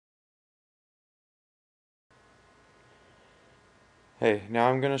Hey, now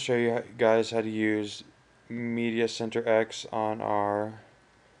I'm going to show you guys how to use Media Center X on our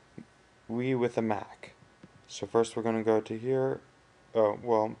Wii with a Mac. So first we're going to go to here.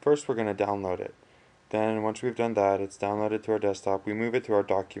 First we're going to download it. Then once we've done that, it's downloaded to our desktop. We move it to our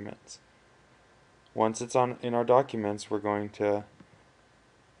documents. Once it's in our documents, we're going to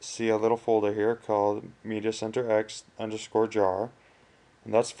see a little folder here called Media Center X _jar.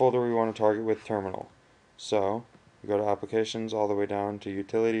 And that's the folder we want to target with terminal. So we go to applications all the way down to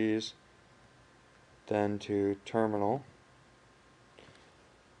utilities, then to terminal,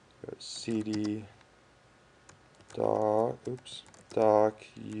 go cd documents,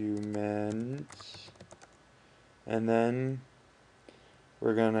 and then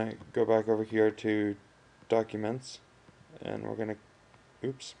we're gonna go back over here to documents, and we're gonna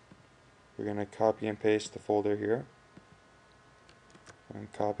copy and paste the folder here,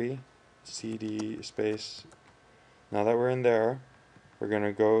 and copy cd space. Now that we're in there, we're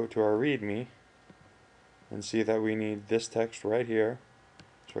gonna go to our readme and see that we need this text right here.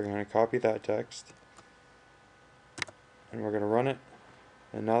 So we're going to copy that text and we're going to run it.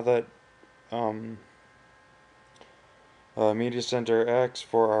 And now that Media Center X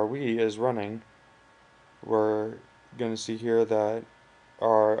for our Wii is running, we're going to see here that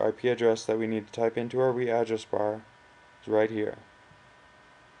our IP address that we need to type into our Wii address bar is right here.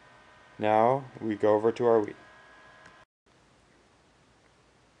 Now we go over to our Wii.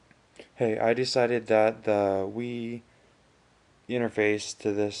 Hey, I decided that the Wii interface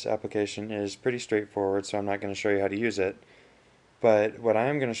to this application is pretty straightforward, so I'm not going to show you how to use it. But what I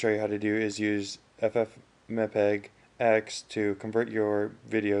am going to show you how to do is use FFmpeg X to convert your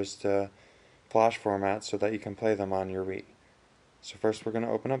videos to Flash format so that you can play them on your Wii. So first we're going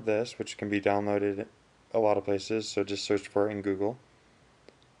to open up this, which can be downloaded a lot of places, so just search for it in Google.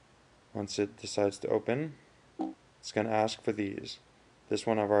 Once it decides to open, it's going to ask for these. This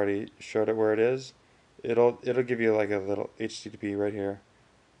one I've already showed it where it is. It'll give you like a little HTTP right here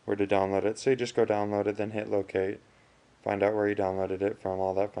where to download it. So you just go download it, then hit locate, find out where you downloaded it from,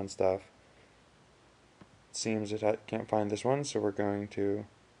 all that fun stuff. It seems it can't find this one, so we're going to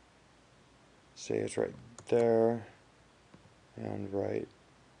say it's right there and right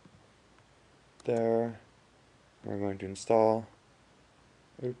there. We're going to install.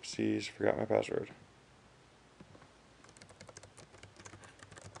 Oopsies, forgot my password.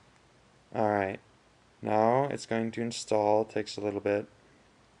 Alright, now it's going to install, takes a little bit.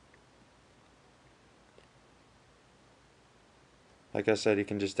 Like I said, you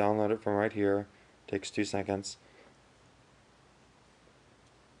can just download it from right here, takes 2 seconds.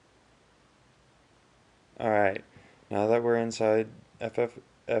 Alright, now that we're inside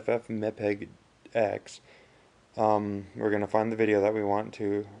FFmpeg X, we're going to find the video that we want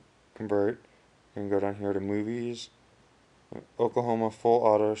to convert. We're going to go down here to movies. Oklahoma full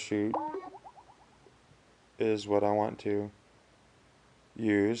auto shoot is what I want to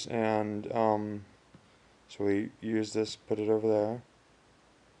use, and so we use this, put it over there,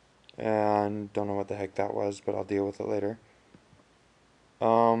 and don't know what the heck that was, but I'll deal with it later.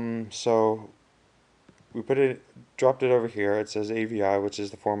 So we dropped it over here. It says AVI, which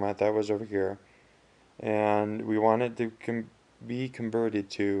is the format that was over here, and we want it to be converted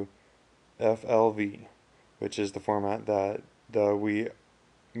to FLV, which is the format that the Wii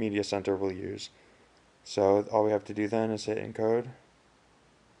Media Center will use. So all we have to do then is hit encode.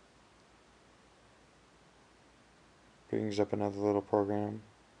 Brings up another little program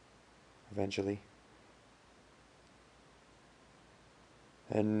eventually.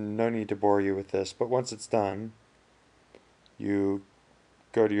 And no need to bore you with this, but once it's done, you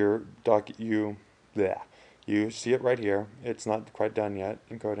go to your you see it right here. It's not quite done yet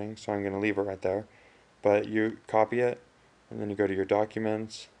encoding, so I'm going to leave it right there. But you copy it, and then you go to your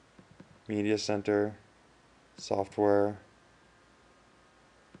documents, Media Center, software,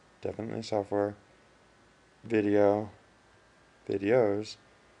 definitely software, videos,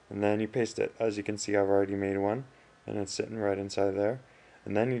 and then you paste it. As you can see, I've already made one, and it's sitting right inside there.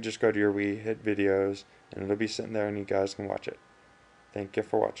 And then you just go to your Wii, hit videos, and it'll be sitting there and you guys can watch it. Thank you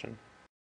for watching.